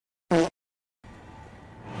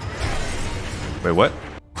Wait, what?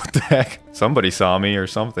 What the heck? Somebody saw me or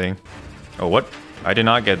something. Oh, what? I did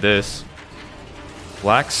not get this.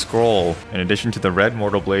 Black scroll. In addition to the red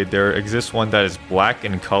mortal blade, there exists one that is black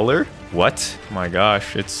in color. What? Oh my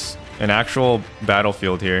gosh, it's an actual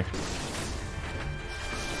battlefield here.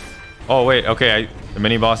 Oh wait, okay, the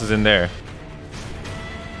mini boss is in there.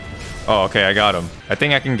 Oh, okay, I got him. I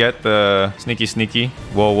think I can get the sneaky.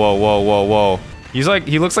 Whoa, whoa, whoa, whoa, whoa. He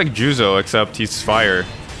looks like Juzo, except he's fire.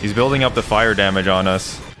 He's building up the fire damage on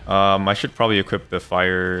us. I should probably equip the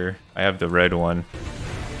fire. I have the red one.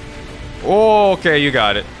 Oh, okay, you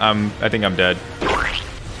got it. I think I'm dead.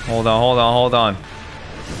 Hold on.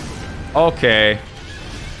 Okay.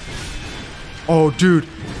 Oh, dude.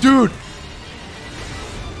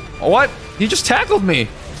 What? He just tackled me.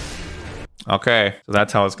 Okay, so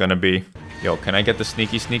that's how it's gonna be. Yo, can I get the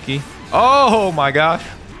sneaky? Oh my gosh.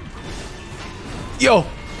 Yo,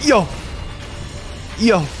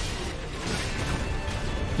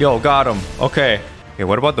 got him. Okay,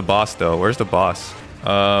 what about the boss though? Where's the boss?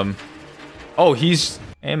 Oh,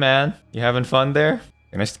 hey man, you having fun there?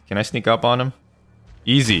 Can I sneak up on him?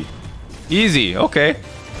 Easy, okay.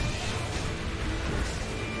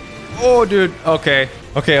 Oh dude, okay.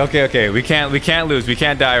 We can't lose, we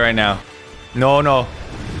can't die right now. No.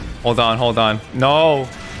 Hold on. No.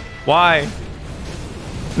 Why?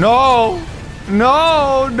 No.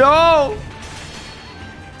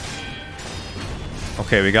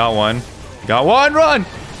 Okay, we got one. Run!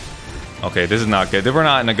 Okay, this is not good. We're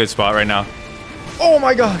not in a good spot right now. Oh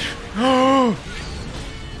my gosh.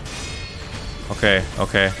 Okay.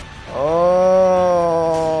 Oh.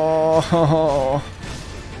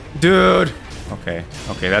 Dude. Okay,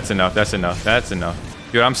 that's enough.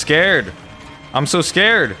 Dude, I'm scared. I'm so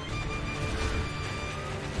scared.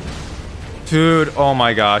 Dude, oh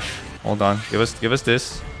my gosh. Hold on. Give us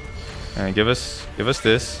this. And give us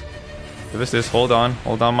this. Hold on,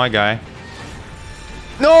 my guy.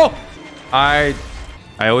 No! I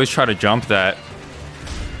always try to jump that.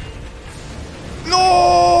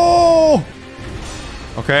 No!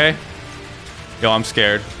 Okay. Yo, I'm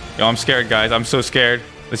scared, guys. I'm so scared.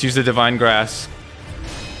 Let's use the divine grass.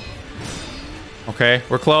 Okay,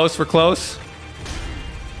 we're close.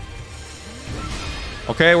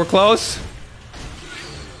 Okay, we're close.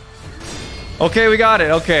 Okay, we got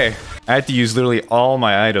it. Okay. I had to use literally all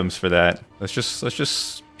my items for that. Let's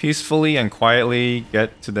just peacefully and quietly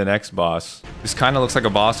get to the next boss. This kind of looks like a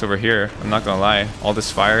boss over here. I'm not gonna lie. All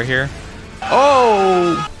this fire here.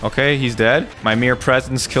 Oh! Okay, he's dead. My mere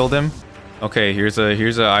presence killed him. Okay, here's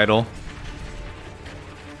a idol.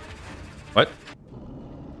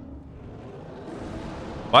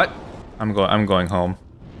 What? I'm going home.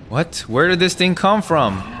 What? Where did this thing come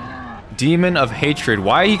from? Demon of hatred.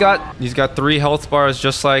 Why he's got 3 health bars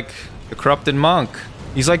just like the corrupted monk.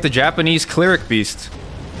 He's like the Japanese cleric beast.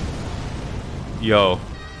 Yo.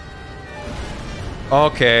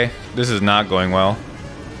 Okay, this is not going well.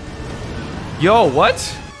 Yo,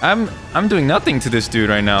 what? I'm doing nothing to this dude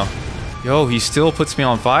right now. Yo, he still puts me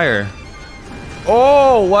on fire.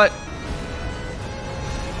 Oh, what?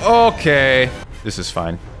 Okay. This is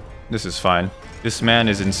fine. This man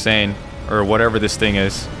is insane. Or whatever this thing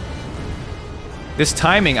is. This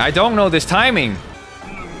timing. I don't know this timing.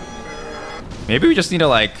 Maybe we just need to,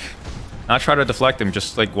 like, not try to deflect him.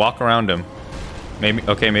 Just, like, walk around him. Maybe.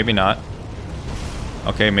 Okay, maybe not.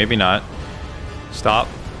 Okay, maybe not. Stop.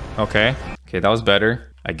 Okay. Okay, that was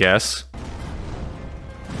better, I guess.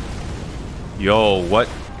 Yo, what?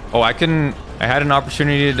 Oh, I had an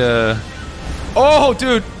opportunity to... Oh,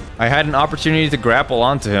 dude! I had an opportunity to grapple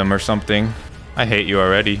onto him or something. I hate you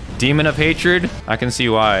already. Demon of hatred? I can see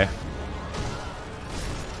why.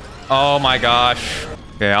 Oh my gosh.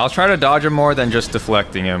 Okay, I'll try to dodge him more than just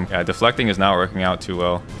deflecting him. Yeah, deflecting is not working out too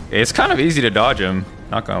well. It's kind of easy to dodge him.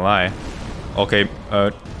 Not gonna lie. Okay,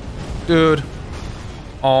 dude.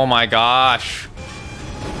 Oh my gosh.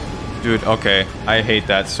 Dude, okay. I hate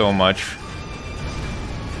that so much.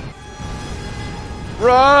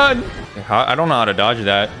 Run! I don't know how to dodge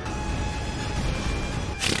that.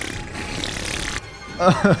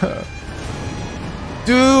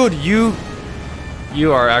 Dude, you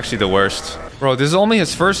are actually the worst. Bro, this is only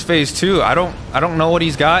his first phase too. I don't know what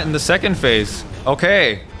he's got in the second phase.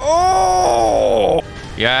 Okay. Oh!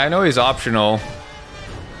 Yeah, I know he's optional.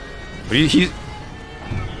 But he's...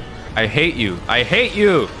 I hate you. I hate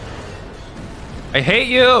you. I hate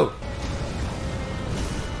you.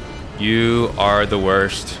 You are the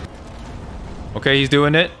worst. Okay, he's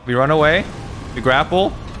doing it. We run away. We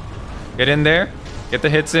grapple. Get in there. Get the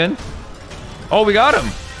hits in. Oh, we got him.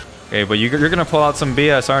 Okay, but you're gonna pull out some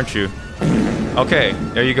BS, aren't you? Okay,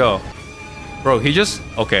 there you go. Bro, he just...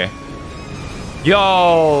 Okay.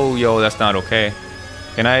 Yo, that's not okay.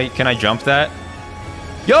 Can I jump that?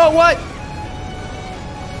 Yo, what?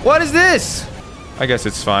 What is this? I guess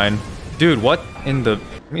it's fine. Dude, what in the...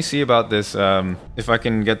 Let me see about this, if I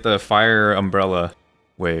can get the fire umbrella.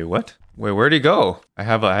 Wait, what? Wait, where'd he go? I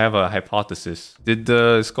have a hypothesis. Did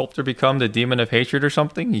the sculptor become the demon of hatred or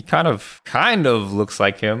something? He kind of looks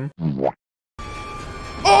like him.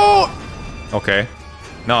 Oh! Okay.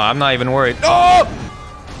 No, I'm not even worried. Oh!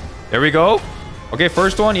 There we go. Okay,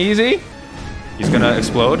 first one, easy. He's gonna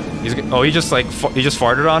explode. Oh, he just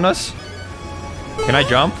farted on us. Can I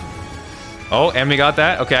jump? Oh, and we got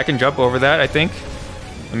that. Okay, I can jump over that, I think.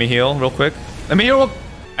 Let me heal real quick.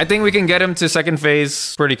 I think we can get him to second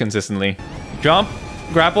phase pretty consistently. Jump,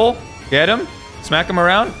 grapple, get him, smack him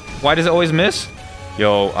around. Why does it always miss?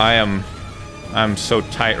 Yo, I'm so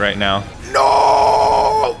tight right now.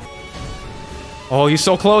 No! Oh, he's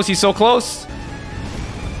so close, he's so close.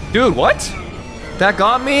 Dude, what? That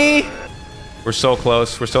got me? We're so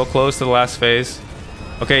close to the last phase.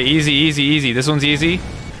 Okay, easy, easy, easy. This one's easy.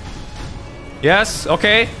 Yes,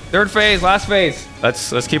 okay. Third phase, last phase.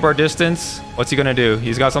 Let's keep our distance. What's he gonna do?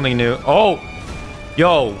 He's got something new. Oh!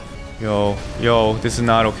 Yo, this is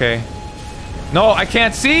not okay. No, I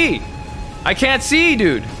can't see! I can't see,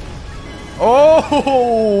 dude!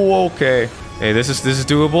 Oh, okay. Hey, this is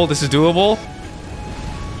doable, this is doable.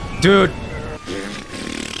 Dude.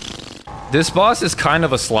 This boss is kind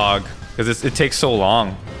of a slog, because it takes so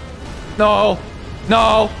long. No!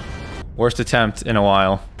 No! Worst attempt in a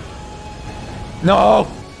while. No!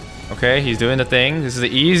 Okay, he's doing the thing. This is the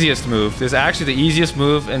easiest move. This is actually the easiest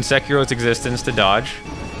move in Sekiro's existence to dodge.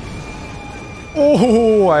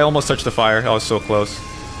 Oh, I almost touched the fire. I was so close.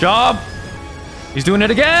 Jump! He's doing it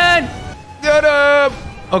again! Get him!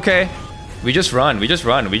 Okay. We just run. I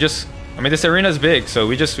mean, this arena's big, so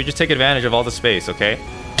we just take advantage of all the space, okay?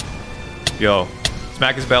 Yo.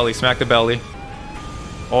 Smack his belly. Smack the belly.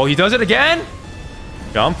 Oh, he does it again?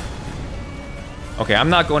 Jump. Okay, I'm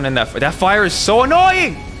not going in that... That fire is so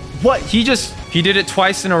annoying! What? He did it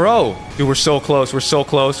twice in a row. Dude, we're so close. We're so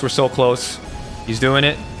close. We're so close. He's doing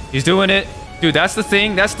it. He's doing it. Dude, that's the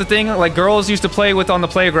thing. That's the thing like girls used to play with on the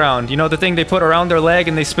playground. You know, the thing they put around their leg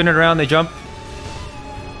and they spin it around, they jump.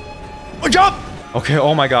 Oh, jump! Okay,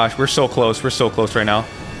 oh my gosh. We're so close. We're so close right now.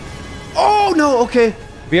 Oh, no. Okay.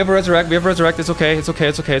 We have a resurrect. We have a resurrect. It's okay. It's okay.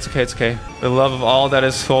 It's okay. It's okay. It's okay. For the love of all that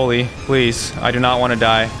is holy, please. I do not want to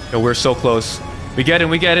die. Yo, we're so close. We get in.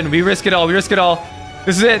 We get in. We risk it all. We risk it all.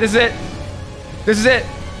 This is it. This is it. This is it.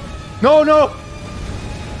 No, no.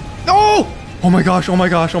 No! Oh my gosh. Oh my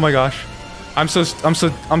gosh. Oh my gosh. I'm so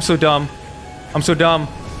dumb. I'm so dumb.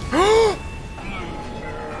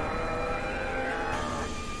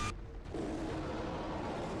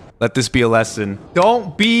 Let this be a lesson.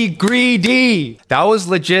 Don't be greedy. That was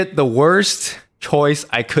legit the worst choice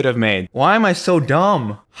I could have made. Why am I so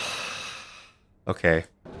dumb? Okay.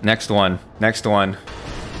 Next one. Next one.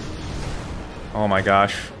 Oh my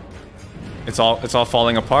gosh. It's all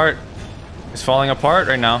falling apart. It's falling apart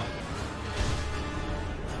right now.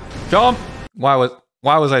 Jump! Why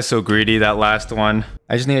was I so greedy that last one?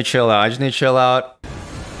 I just need to chill out. I just need to chill out.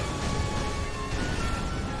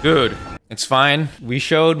 Dude, it's fine. We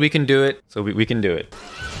showed we can do it, so we can do it.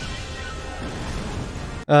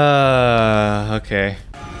 Okay.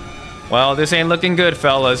 Well, this ain't looking good,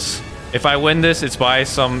 fellas. If I win this, it's by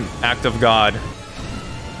some act of God.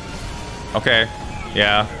 Okay.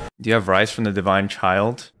 Yeah. Do you have rice from the divine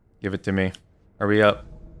child? Give it to me. Hurry up.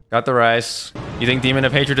 Got the rice. You think Demon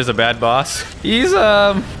of Hatred is a bad boss? He's,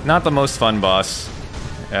 not the most fun boss.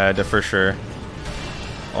 For sure.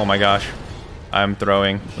 Oh my gosh. I'm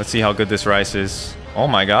throwing. Let's see how good this rice is. Oh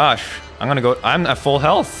my gosh. I'm at full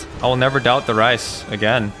health. I will never doubt the rice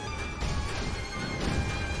again.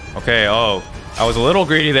 Okay, oh. I was a little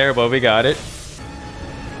greedy there, but we got it.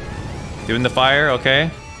 Doing the fire, okay.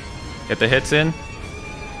 Get the hits in.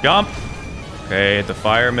 Jump! Okay, the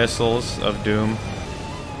fire missiles of doom.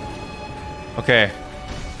 Okay.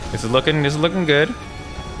 This is looking good.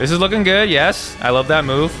 This is looking good, yes. I love that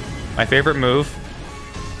move. My favorite move.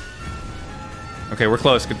 Okay, we're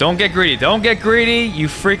close. Don't get greedy. Don't get greedy, you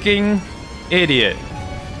freaking idiot.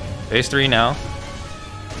 Phase 3 now.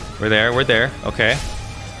 We're there, we're there. Okay.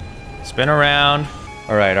 Spin around.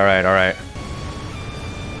 Alright, alright, alright.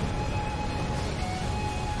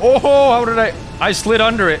 Oh, how did I slid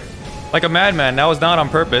under it like a madman. That was not on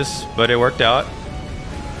purpose, but it worked out.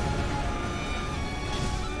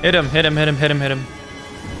 Hit him, hit him, hit him, hit him, hit him.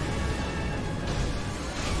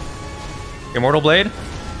 Immortal Blade.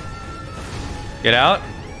 Get out.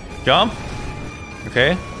 Jump.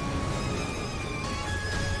 Okay.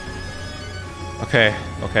 Okay,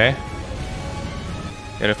 okay.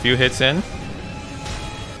 Get a few hits in.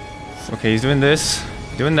 Okay, he's doing this.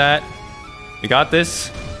 Doing that. We got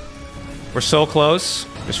this. We're so close.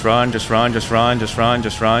 Just run, just run, just run, just run,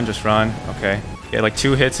 just run, just run. Okay. Get like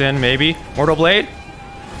 2 hits in, maybe. Mortal Blade.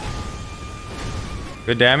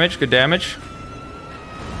 Good damage, good damage.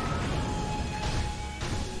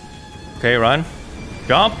 Okay, run.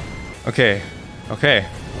 Jump. Okay. Okay.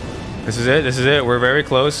 This is it. This is it. We're very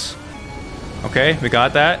close. Okay, we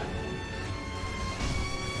got that.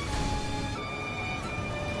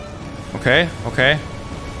 Okay, okay.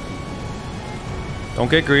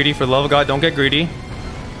 Don't get greedy. For the love of God, don't get greedy.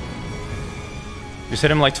 Just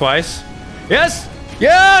hit him like twice. Yes!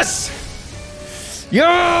 Yes!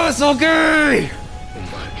 Yes! Okay!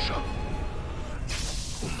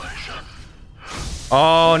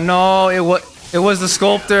 Oh no, it was the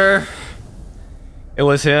sculptor. It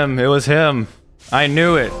was him. It was him. I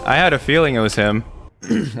knew it. I had a feeling it was him.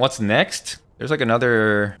 What's next? There's like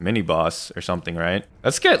another mini boss or something, right?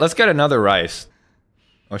 Let's get another rice.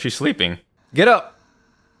 Oh, she's sleeping. Get up.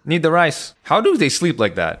 Need the rice. How do they sleep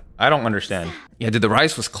like that? I don't understand. Yeah, dude, the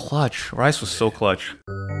rice was clutch. Rice was so clutch.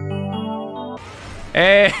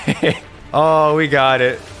 Hey! Oh, we got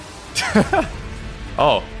it.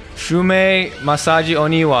 Oh. Shumei Masaji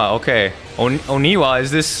Oniwa. Okay. Oniwa,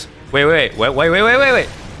 is this... Wait.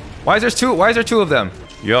 Why is there two of them?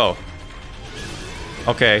 Yo.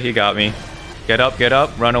 Okay, he got me. Get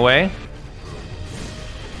up, run away.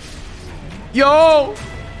 Yo!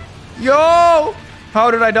 Yo! How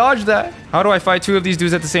did I dodge that? How do I fight 2 of these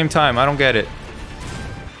dudes at the same time? I don't get it.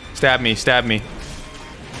 Stab me, stab me.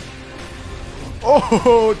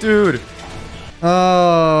 Oh, dude.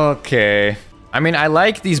 Okay. I mean, I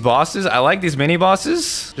like these bosses. I like these mini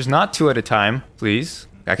bosses. Just not 2 at a time, please.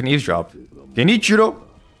 I can eavesdrop. Genichiro,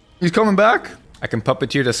 he's coming back. I can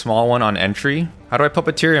puppeteer the small one on entry. How do I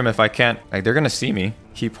puppeteer him if I can't? Like, they're gonna see me.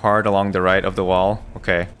 Keep hard along the right of the wall.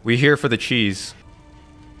 Okay. We here for the cheese.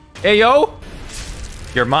 Hey, yo!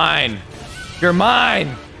 You're mine. You're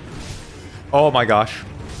mine. Oh my gosh.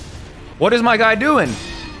 What is my guy doing?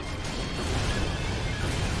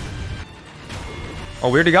 Oh,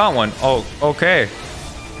 we already got one. Oh, okay.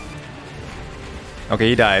 Okay,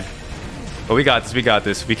 he died. But we got this, we got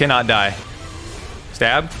this. We cannot die.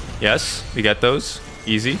 Stab. Yes, we get those.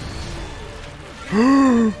 Easy.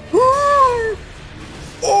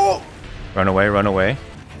 Oh! Run away, run away.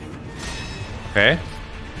 Okay.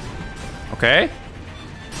 Okay.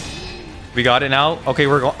 We got it now. Okay,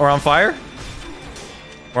 we're on fire.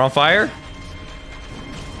 We're on fire.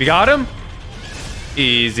 We got him.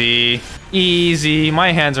 Easy. Easy.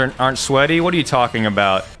 My hands aren't sweaty. What are you talking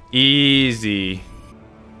about? Easy.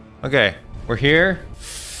 Okay, we're here.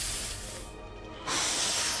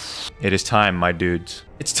 It is time, my dudes.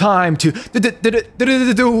 It's time to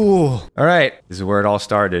duel. All right, this is where it all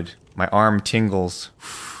started. My arm tingles.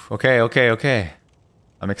 Okay.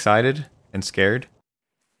 I'm excited and scared.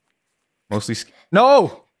 Mostly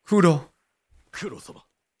no! Kuro.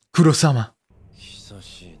 Kuro-sama.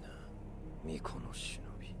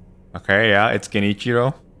 Okay, yeah, it's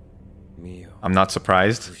Genichiro. I'm not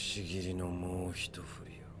surprised.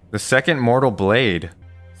 The second mortal blade.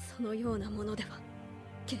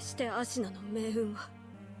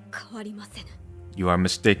 You are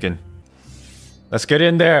mistaken. Let's get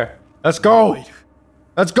in there. Let's go.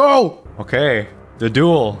 Let's go. Okay, the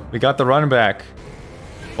duel. We got the run back.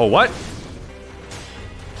 Oh, what?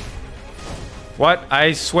 What?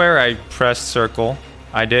 I swear I pressed circle.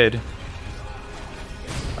 I did.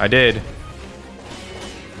 I did.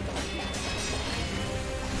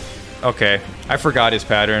 Okay, I forgot his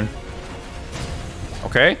pattern.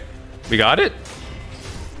 Okay, we got it.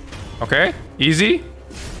 Okay, easy.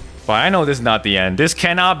 But I know this is not the end. This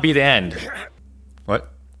cannot be the end.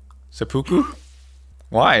 What? Seppuku?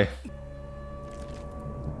 Why?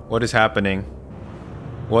 What is happening?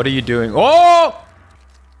 What are you doing? Oh!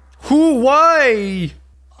 Who? Why?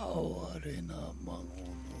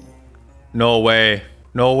 No way.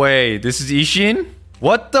 No way. This is Ishin?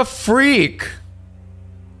 What the freak?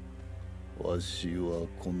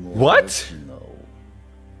 What?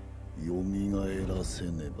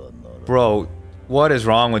 Bro, what is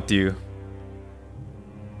wrong with you?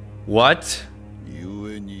 What?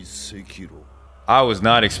 I was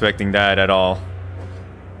not expecting that at all.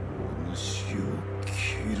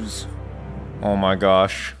 Oh my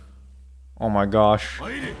gosh. Oh my gosh.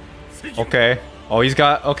 Okay. Oh, he's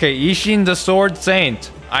got... Okay, Ishin the Sword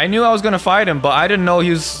Saint. I knew I was gonna fight him, but I didn't know he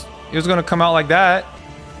was gonna come out like that.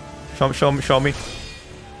 Show me.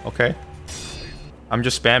 Okay. I'm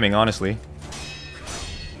just spamming, honestly.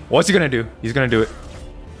 What's he gonna do? He's gonna do it.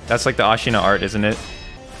 That's like the Ashina art, isn't it?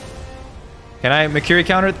 Can I Makiri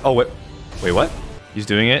counter? Oh, wait. Wait, what? He's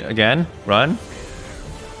doing it again. Run.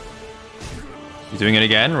 He's doing it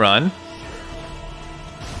again. Run.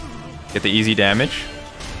 Get the easy damage.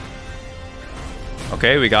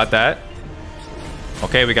 Okay, we got that.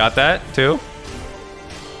 Okay, we got that too.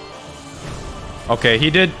 Okay, he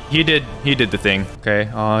did the thing. Okay,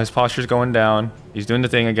 his posture's going down. He's doing the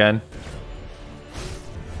thing again.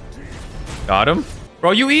 Got him.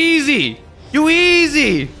 Bro, you easy. You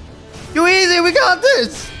easy. You easy. We got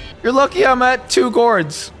this. You're lucky I'm at 2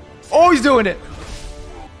 gourds. Oh, he's doing it.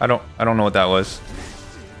 I don't know what that was.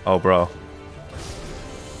 Oh, bro.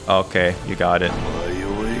 Okay, you got it.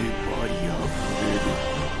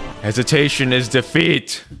 Hesitation is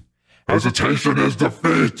defeat. Hesitation is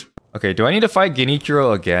defeat. Okay, do I need to fight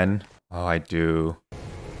Genichiro again? Oh, I do.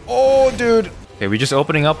 Oh, dude. Okay, we're just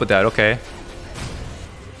opening up with that. Okay.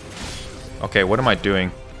 Okay, what am I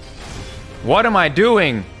doing? What am I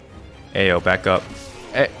doing? Ayo, back up.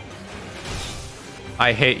 Hey.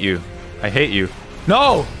 I hate you. I hate you.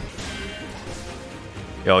 No!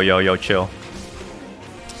 Yo, chill.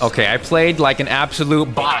 Okay, I played like an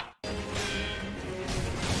absolute bot.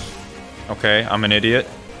 Okay, I'm an idiot.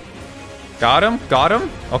 Got him? Got him?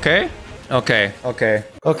 Okay. Okay. Okay.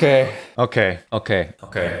 Okay. Okay. Okay.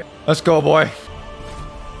 Okay. Let's go, boy.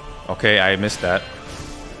 Okay, I missed that.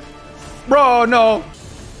 Bro, no.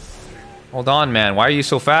 Hold on, man. Why are you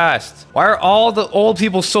so fast? Why are all the old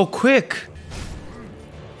people so quick?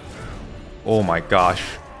 Oh my gosh.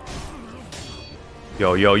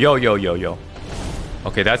 Yo.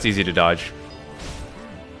 Okay, that's easy to dodge.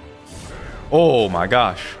 Oh my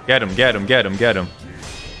gosh. Get him.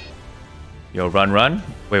 Yo, run.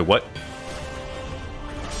 Wait, what?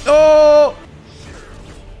 Oh!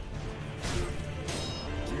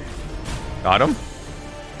 Got him.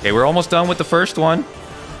 Okay, we're almost done with the first one.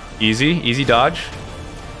 Easy dodge.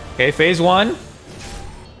 Okay, phase 1.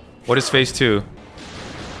 What is phase 2?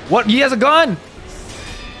 What? He has a gun!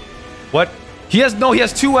 What? He has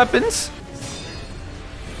 2 weapons?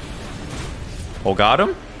 Oh, got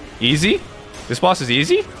him. Easy. This boss is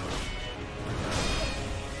easy.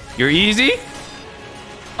 You're easy?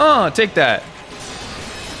 Take that.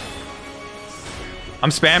 I'm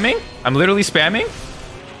spamming? I'm literally spamming?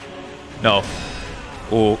 No.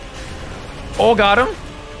 Oh. Oh, got him.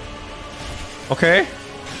 Okay.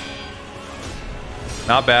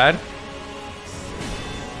 Not bad.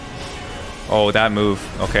 Oh, that move.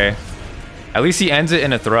 Okay. At least he ends it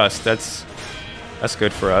in a thrust. That's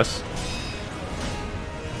good for us.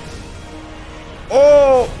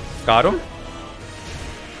 Oh! Got him.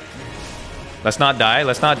 Let's not die.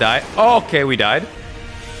 Let's not die. Oh, okay, we died.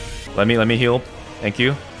 Let me heal. Thank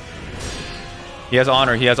you. He has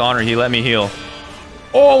honor. He let me heal.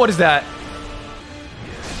 Oh, what is that?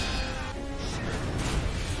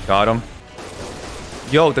 Got him.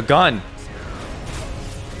 Yo, the gun.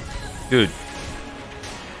 Dude.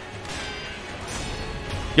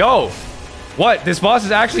 Yo. What? This boss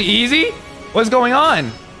is actually easy? What's going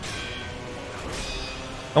on?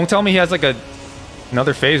 Don't tell me he has like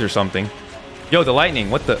another phase or something. Yo, the lightning.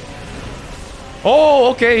 What the?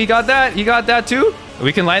 Oh, okay. He got that. He got that too.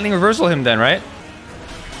 We can lightning reversal him then, right?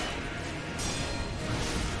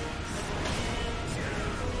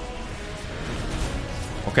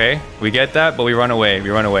 Okay, we get that, but we run away.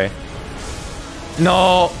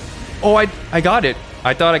 No. Oh, I got it.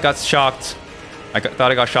 I thought I got shocked.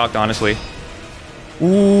 Thought I got shocked, honestly.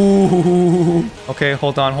 Ooh. Okay,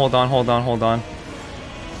 hold on.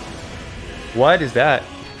 What is that?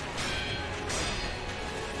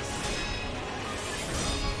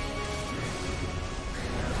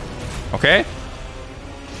 Okay.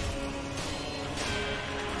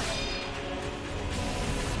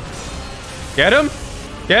 Get him.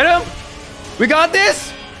 We got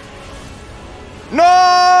this. No,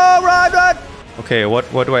 run. Okay, what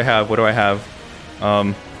do I have?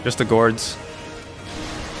 Just the gourds.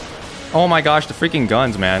 Oh my gosh, the freaking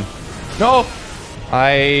guns, man. No.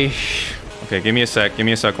 Okay, give me a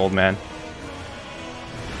sec, old man.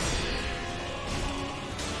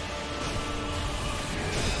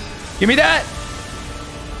 Give me that.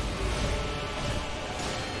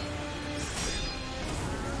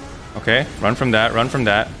 Okay, run from that.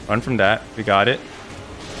 We got it.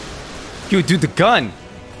 Dude, the gun.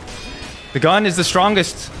 The gun is the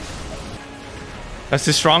strongest. That's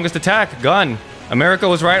the strongest attack. Gun. America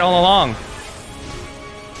was right all along.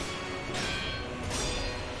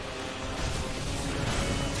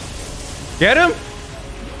 Get him.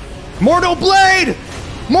 Mortal Blade.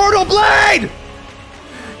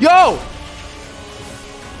 Yo.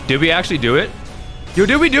 Did we actually do it? Yo,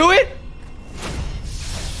 did we do it?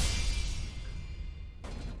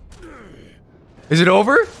 Is it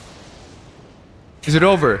over? Is it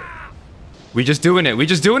over? We just doing it. We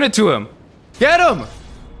just doing it to him. Get him!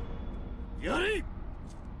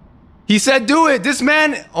 He said do it. This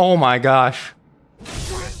man... Oh my gosh.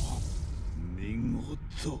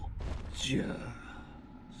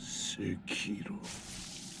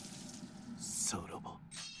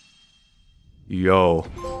 Yo.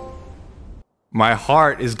 My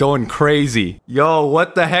heart is going crazy. Yo,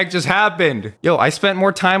 what the heck just happened? Yo, I spent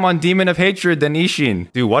more time on Demon of Hatred than Ishin.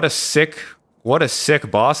 Dude, what a sick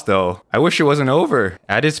boss though. I wish it wasn't over.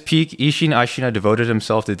 At its peak, Ishin Ashina devoted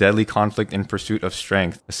himself to deadly conflict in pursuit of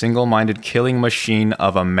strength. A single-minded killing machine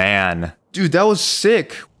of a man. Dude, that was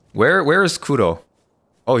sick. Where is Kuro?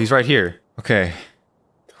 Oh, he's right here. Okay.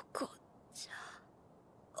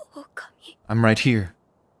 I'm right here.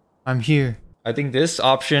 I'm here. I think this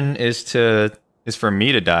option is for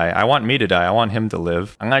me to die. I want me to die. I want him to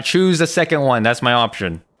live. I'm gonna choose the second one. That's my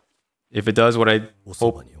option. If it does what I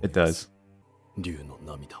hope it does.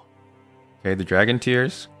 Okay, the dragon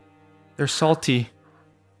tears. They're salty.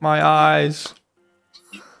 My eyes.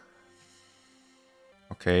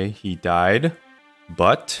 Okay, he died.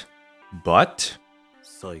 But.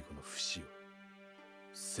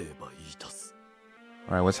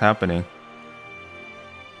 Alright, what's happening?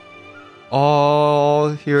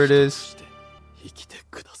 Oh, here it is.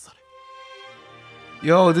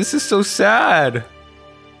 Yo, this is so sad.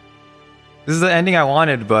 This is the ending I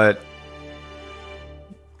wanted, but...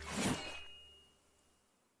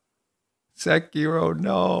 Sekiro,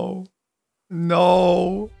 no.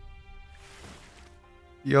 No.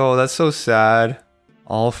 Yo, that's so sad.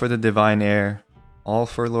 All for the divine heir. All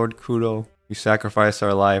for Lord Kudo. We sacrificed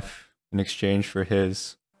our life in exchange for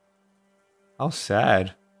his. How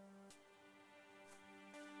sad.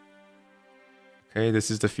 Okay,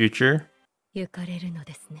 this is the future. Got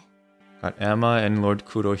Emma and Lord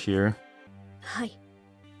Kudo here. はい。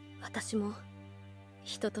私も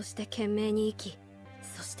人として懸命に生き、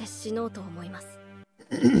そして死のうと思います。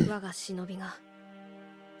我が忍びが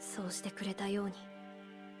そうしてくれたように。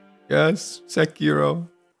Yes, Sekiro.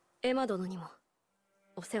 エマ殿にも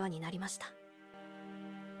お世話になりました。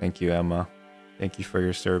Thank you, Emma. Thank you for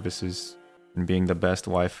your services and being the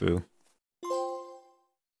best waifu.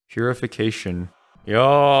 Purification.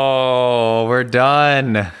 Yo, we're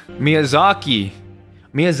done. Miyazaki.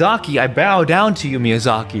 Miyazaki, I bow down to you,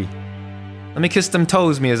 Miyazaki. Let me kiss them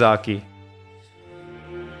toes, Miyazaki.